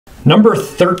Number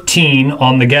 13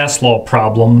 on the gas law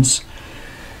problems.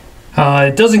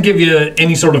 It doesn't give you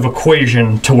any sort of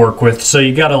equation to work with, so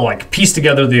you gotta like piece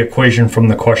together the equation from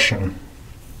the question.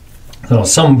 So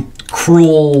some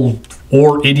cruel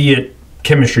or idiot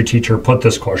chemistry teacher put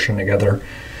this question together.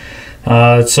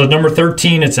 So number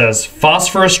 13, it says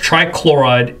phosphorus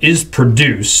trichloride is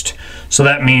produced. So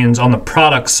that means on the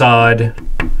product side,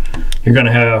 you're going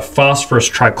to have phosphorus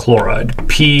trichloride,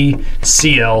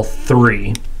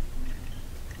 PCl3,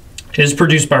 is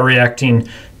produced by reacting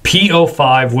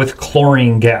PO5 with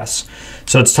chlorine gas.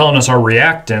 So it's telling us our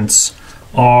reactants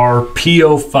are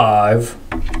PO5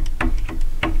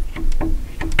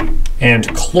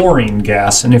 and chlorine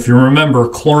gas. And if you remember,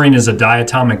 chlorine is a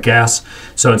diatomic gas,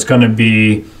 so it's going to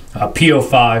be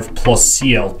PO5 plus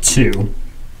Cl2.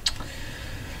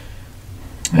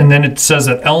 And then it says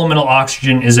that elemental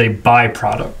oxygen is a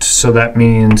byproduct. So that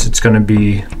means it's going to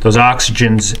be, those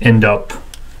oxygens end up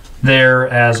there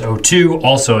as O2,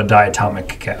 also a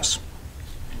diatomic gas.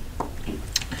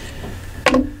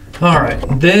 All right,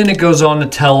 then it goes on to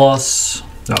tell us,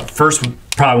 first we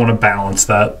probably want to balance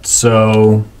that.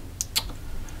 So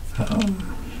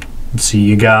let's see,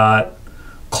 you got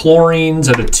chlorines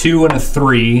at a 2 and a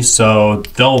 3, so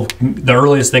the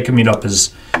earliest they can meet up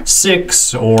is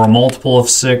 6 or a multiple of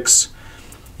 6.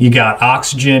 You got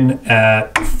oxygen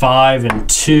at 5 and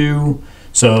 2,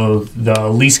 so the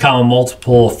least common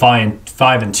multiple of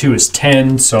 5 and 2 is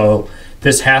 10, so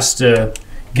this has to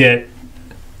get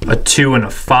a 2 and a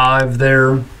 5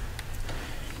 there.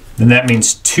 Then that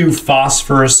means 2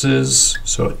 phosphoruses,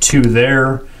 so a 2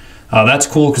 there. That's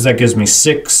cool because that gives me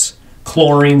 6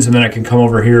 chlorines, and then I can come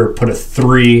over here and put a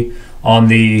 3 on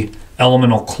the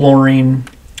elemental chlorine.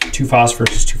 2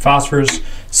 phosphorus, 2 phosphorus,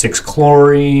 6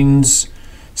 chlorines,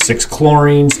 6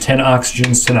 chlorines, 10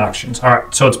 oxygens, 10 oxygens. All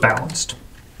right, so it's balanced.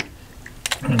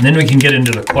 And then we can get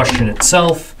into the question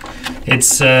itself. It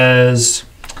says,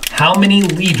 how many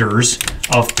liters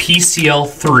of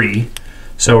PCl3,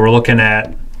 so we're looking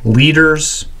at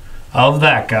liters of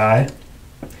that guy,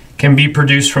 can be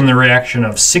produced from the reaction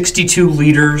of 62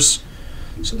 liters,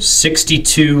 so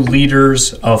 62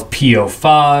 liters of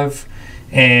PO5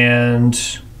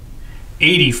 and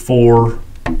 84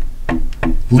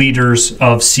 liters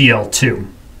of Cl2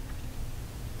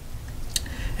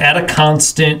 at a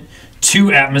constant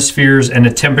 2 atmospheres and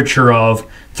a temperature of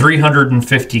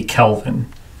 350 Kelvin.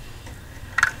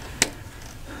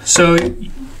 So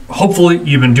hopefully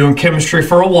you've been doing chemistry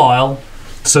for a while.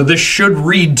 So this should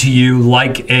read to you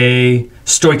like a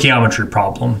stoichiometry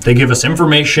problem. They give us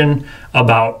information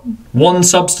about one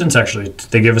substance. Actually,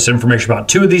 they give us information about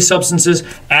 2 of these substances.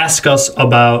 Ask us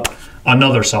about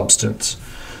another substance.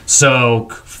 So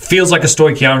feels like a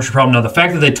stoichiometry problem. Now the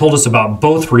fact that they told us about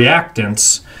both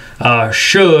reactants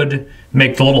should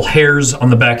make the little hairs on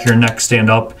the back of your neck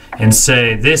stand up and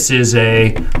say this is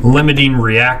a limiting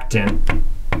reactant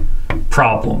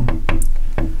problem.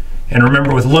 And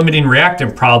remember, with limiting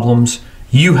reactant problems,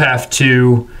 you have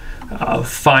to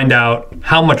find out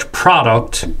how much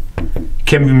product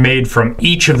can be made from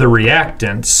each of the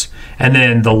reactants, and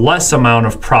then the less amount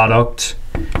of product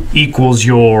equals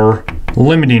your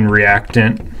limiting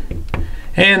reactant,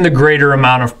 and the greater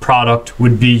amount of product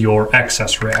would be your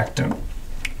excess reactant.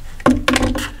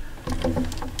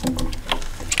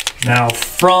 Now,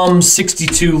 from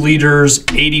 62 liters,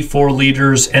 84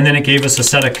 liters, and then it gave us a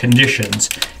set of conditions.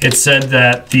 It said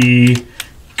that the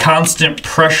constant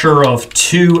pressure of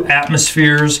 2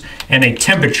 atmospheres and a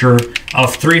temperature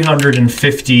of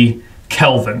 350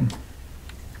 Kelvin.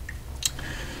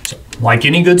 So, like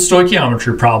any good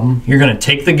stoichiometry problem, you're going to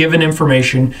take the given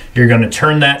information, you're going to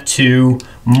turn that to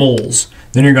moles.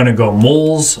 Then you're going to go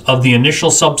moles of the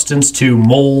initial substance to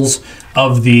moles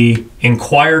of the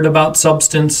inquired about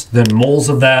substance, then moles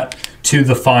of that to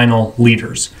the final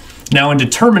liters. Now in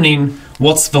determining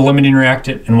what's the limiting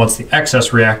reactant and what's the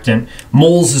excess reactant,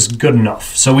 moles is good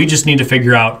enough. So we just need to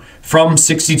figure out from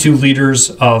 62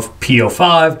 liters of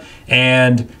PO5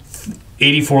 and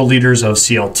 84 liters of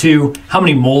Cl2, how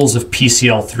many moles of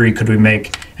PCl3 could we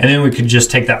make? And then we could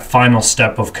just take that final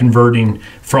step of converting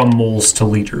from moles to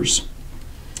liters.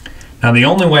 Now the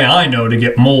only way I know to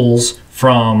get moles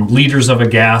from liters of a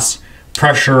gas,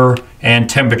 pressure, and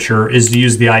temperature is to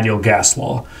use the ideal gas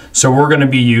law. So we're going to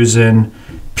be using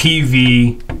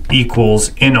PV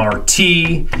equals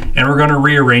nRT, and we're going to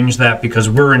rearrange that because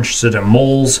we're interested in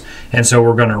moles, and so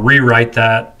we're going to rewrite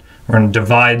that. We're going to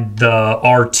divide the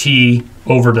RT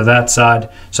over to that side,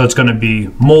 so it's going to be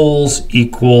moles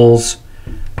equals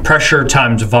pressure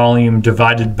times volume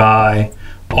divided by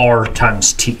R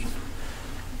times T.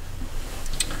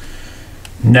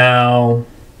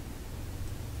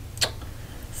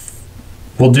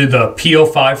 we'll do the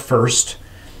PO5 first.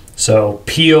 So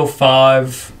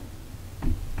PO5,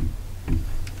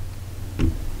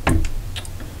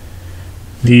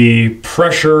 the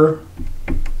pressure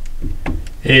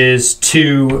is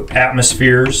 2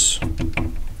 atmospheres.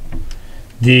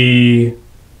 The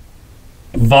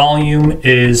volume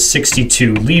is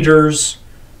 62 liters.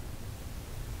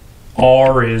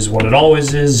 R is what it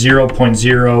always is,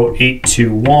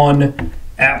 0.0821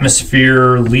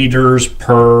 atmosphere liters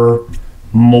per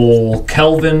mole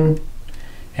Kelvin.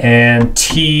 And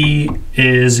T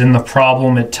is in the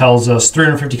problem, it tells us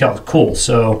 350 Kelvin. Cool,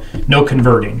 so no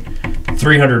converting.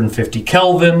 350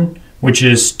 Kelvin, which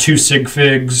is 2 sig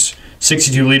figs,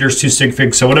 62 liters, 2 sig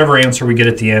figs. So whatever answer we get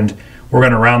at the end, we're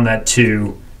going to round that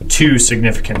to 2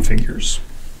 significant figures.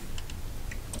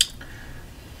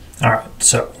 All right,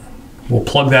 so we'll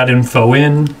plug that info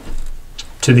in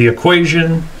to the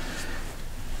equation.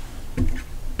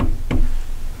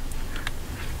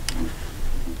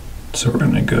 So we're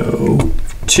going to go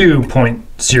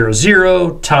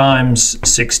 2.00 times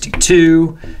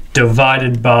 62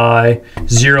 divided by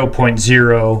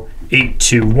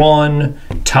 0.0821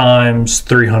 times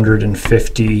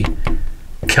 350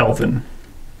 Kelvin.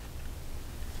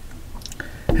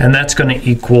 And that's going to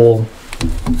equal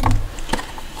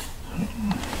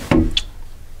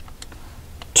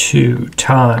 2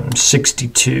 times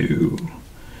 62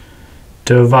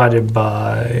 divided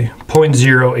by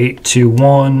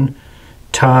 0.0821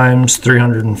 times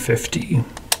 350.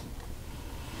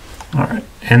 All right,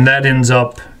 and that ends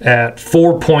up at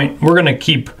 4. We're going to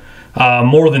keep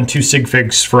more than 2 sig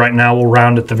figs for right now. We'll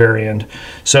round at the very end.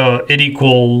 So it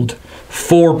equaled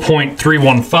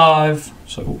 4.315.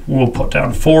 So we'll put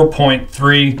down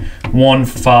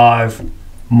 4.315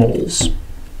 moles.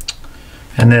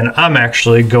 And then I'm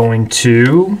actually going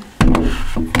to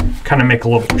kind of make a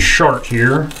little chart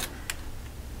here.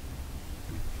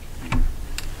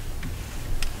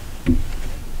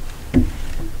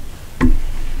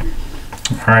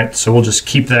 All right, so we'll just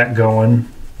keep that going.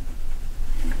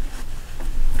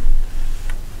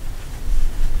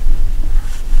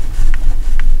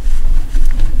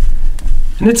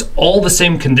 And it's all the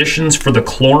same conditions for the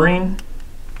chlorine.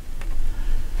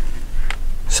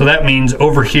 So that means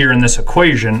over here in this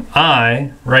equation,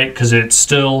 I, right, because it's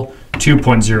still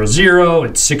 2.00,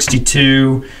 it's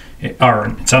 62, or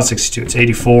it's not 62, it's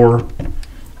 84,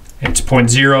 it's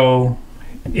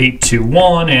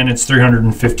 0.0821, and it's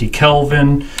 350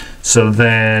 Kelvin. So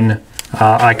then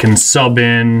I can sub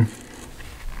in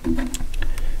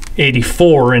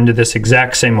 84 into this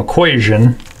exact same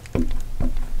equation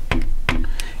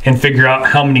and figure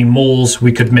out how many moles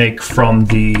we could make from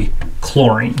the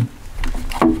chlorine.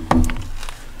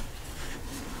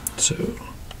 So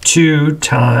 2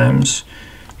 times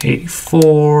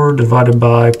 84 divided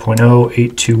by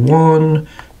 0.0821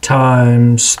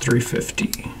 times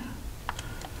 350.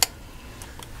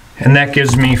 And that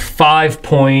gives me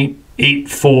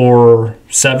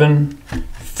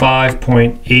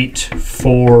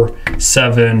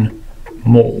 5.847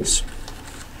 moles.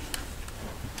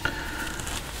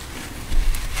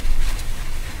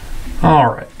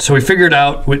 All right, so we figured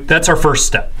out, that's our first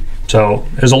step. So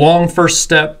it was a long first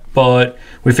step, but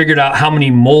we figured out how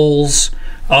many moles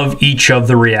of each of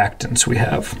the reactants we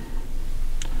have.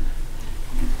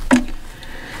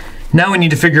 Now we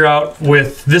need to figure out,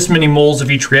 with this many moles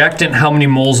of each reactant, how many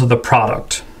moles of the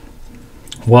product.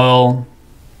 Well,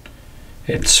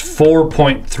 it's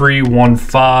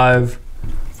 4.315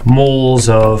 moles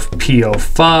of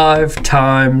PO5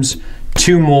 times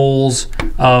 2 moles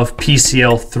of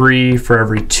PCl3 for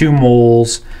every 2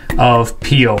 moles of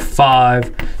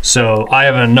PO5. So I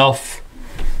have enough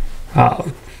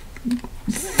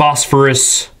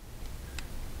phosphorus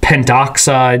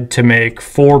pentoxide to make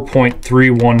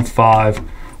 4.315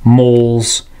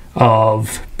 moles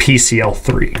of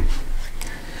PCl3.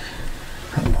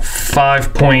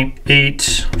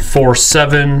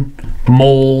 5.847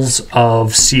 moles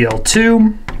of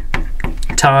Cl2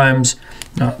 times,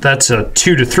 that's a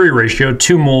 2 to 3 ratio,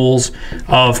 2 moles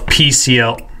of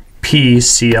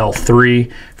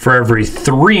PCl3 for every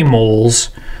 3 moles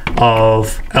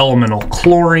of elemental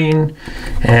chlorine.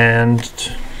 And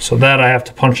so that I have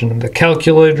to punch into the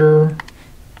calculator.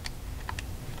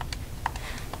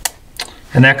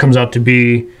 And that comes out to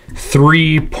be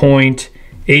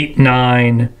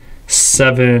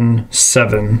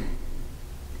 3.8977.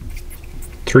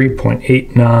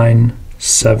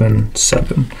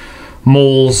 3.8977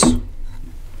 moles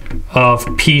of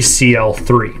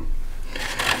PCl3.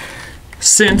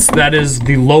 Since that is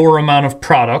the lower amount of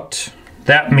product,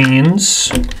 that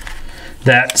means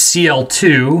that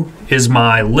Cl2 is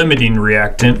my limiting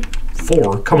reactant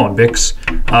 4. Come on, Bix.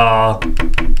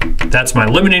 That's my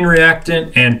limiting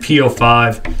reactant, and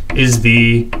PO5 is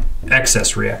the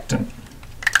excess reactant.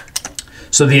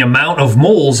 So the amount of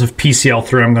moles of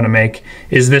PCl3 I'm going to make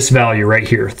is this value right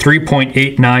here,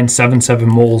 3.8977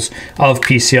 moles of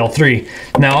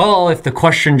PCl3. Now, if the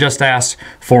question just asks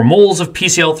for moles of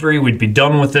PCl3, we'd be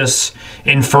done with this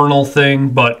infernal thing,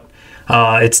 but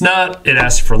it's not. It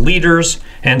asks for liters,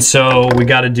 and so we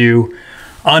got to do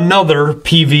another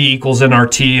PV equals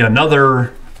nRT,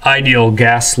 another ideal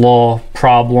gas law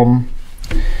problem.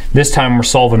 This time we're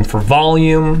solving for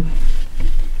volume.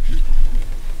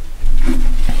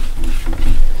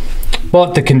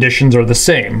 But the conditions are the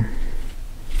same.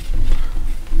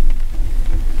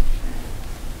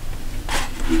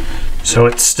 So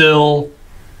it's still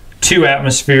 2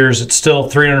 atmospheres, it's still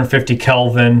 350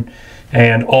 Kelvin,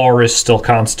 and R is still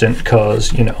constant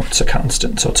because, you know, it's a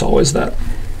constant, so it's always that.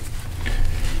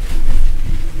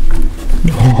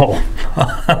 Oh.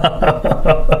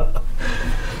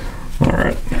 All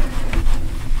right.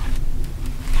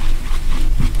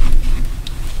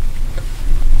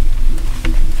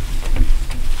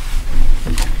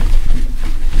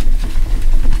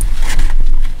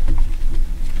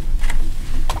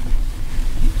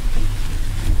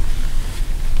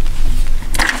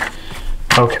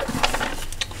 Okay,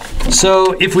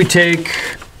 so if we take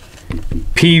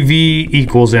PV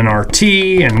equals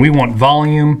nRT and we want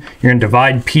volume, you're going to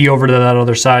divide P over to that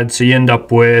other side, so you end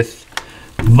up with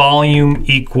volume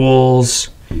equals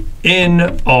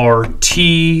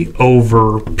nRT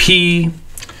over P.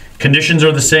 Conditions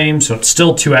are the same, so it's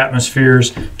still 2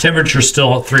 atmospheres. Temperature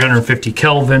still at 350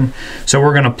 Kelvin. So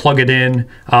we're going to plug it in.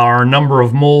 Our number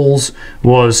of moles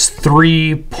was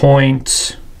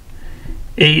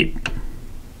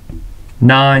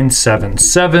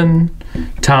 3.8977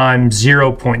 times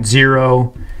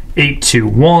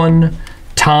 0.0821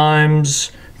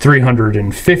 times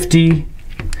 350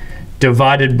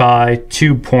 divided by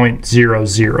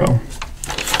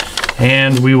 2.00.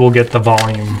 And we will get the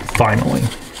volume finally.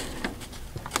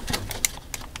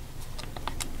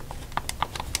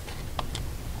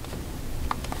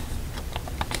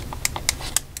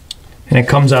 And it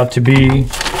comes out to be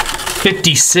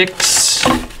 56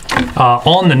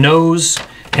 on the nose,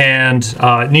 and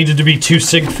it needed to be 2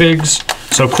 sig figs.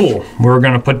 So cool, we're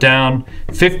gonna put down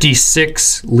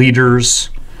 56 liters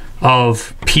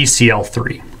of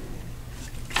PCl3.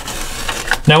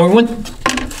 Now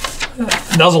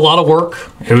that was a lot of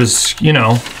work. It was, you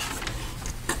know,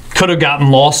 could have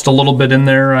gotten lost a little bit in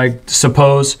there, I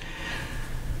suppose.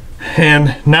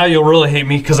 And now you'll really hate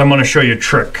me because I'm gonna show you a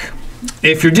trick.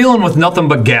 If you're dealing with nothing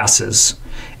but gases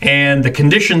and the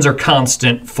conditions are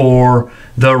constant for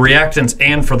the reactants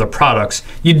and for the products,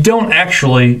 you don't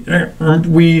actually,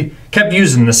 we kept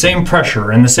using the same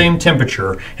pressure and the same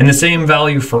temperature and the same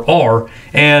value for R,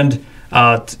 and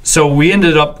so we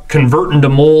ended up converting to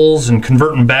moles and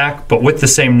converting back, but with the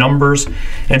same numbers.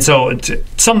 And so it's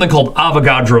something called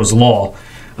Avogadro's law.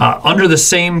 Under the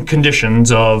same conditions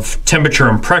of temperature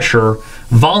and pressure,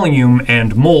 volume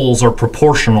and moles are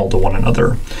proportional to one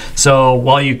another. So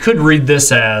while you could read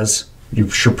this as, you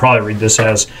should probably read this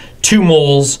as 2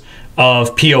 moles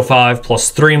of PO5 plus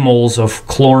 3 moles of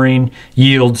chlorine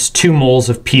yields 2 moles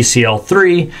of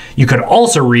PCl3. You could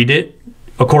also read it,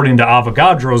 according to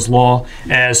Avogadro's law,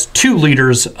 as 2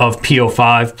 liters of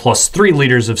PO5 plus 3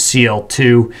 liters of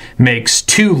Cl2 makes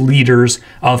 2 liters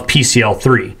of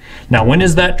PCl3. Now, when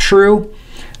is that true?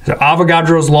 So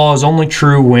Avogadro's law is only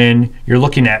true when you're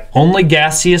looking at only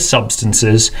gaseous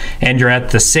substances and you're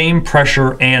at the same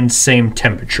pressure and same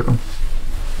temperature.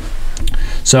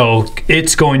 So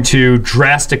it's going to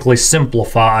drastically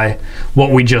simplify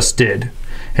what we just did.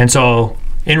 And so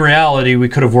in reality, we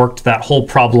could have worked that whole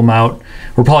problem out.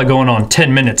 We're probably going on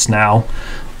 10 minutes now,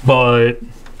 but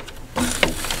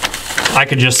I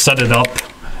could just set it up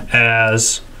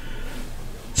as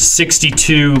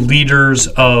 62 liters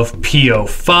of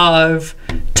PO5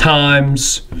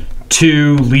 times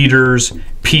 2 liters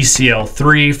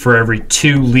PCl3 for every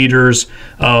 2 liters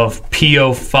of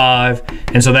PO5.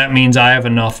 And so that means I have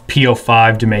enough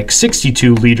PO5 to make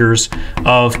 62 liters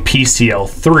of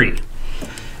PCl3.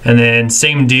 And then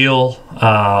same deal,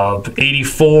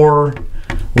 84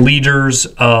 liters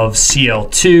of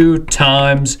Cl2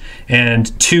 times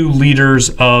and 2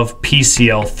 liters of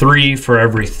PCl3 for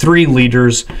every 3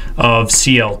 liters of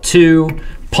Cl2.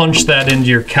 Punch that into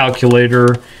your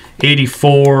calculator,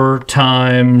 84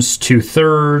 times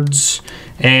 2/3,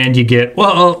 and you get,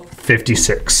 well,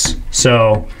 56.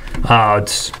 So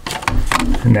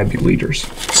and that'd be liters.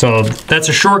 So that's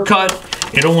a shortcut.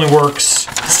 It only works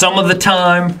some of the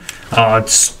time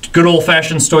It's good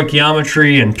old-fashioned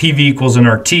stoichiometry, and PV equals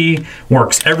nRT.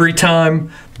 Works every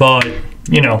time, but,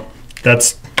 you know,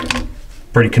 that's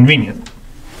pretty convenient.